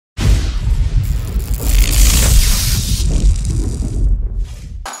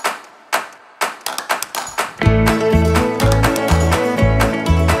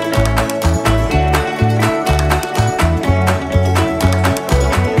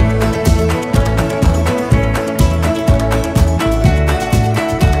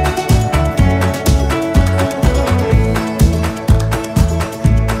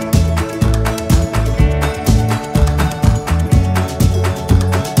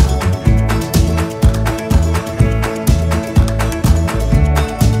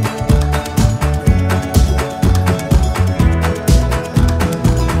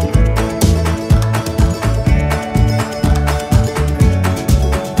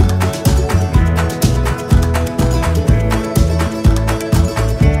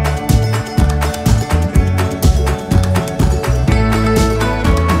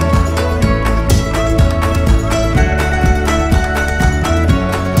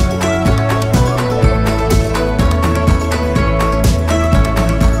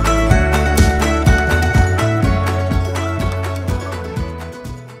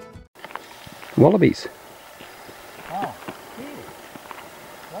Wallabies. Oh,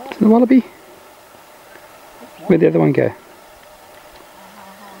 Is the wallaby? Where'd the other one go?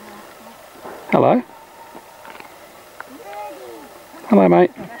 Hello. Hello,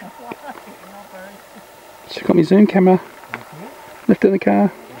 mate. Just got my zoom camera. Left it in the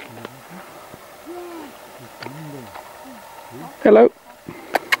car. Hello.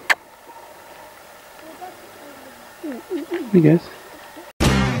 There he goes.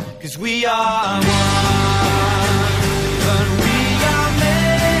 'Cause we are one, but we are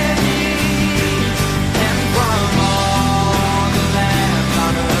many, and from all the lands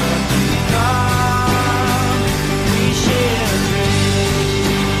on earth we come, we share a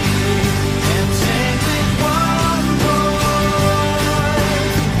dream, and sing with one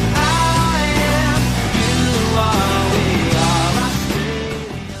voice. I am, you are, we are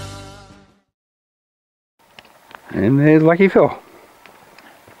Australia. And there's Lucky Phil.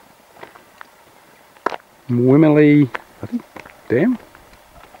 Windamere, I think, Dam?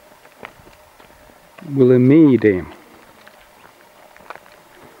 Windamere Dam.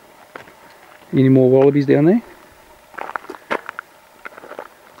 Any more wallabies down there?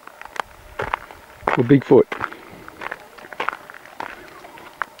 Or Bigfoot?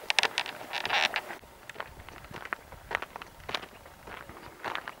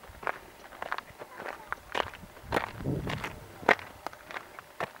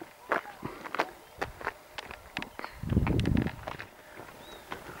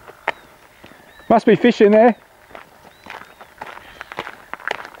 Must be fish in there.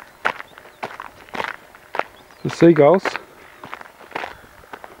 The seagulls.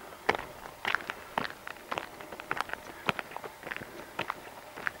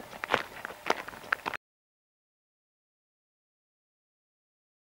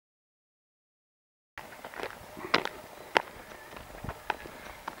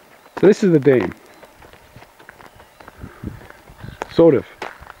 So this is the dam. Sort of.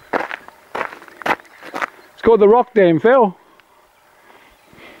 It's called the Rock Dam, Phil.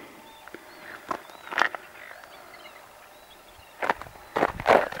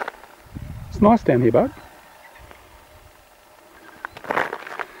 It's nice down here, bud.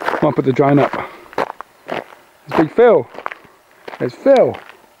 Might put the drone up. There's Big Phil. There's Phil.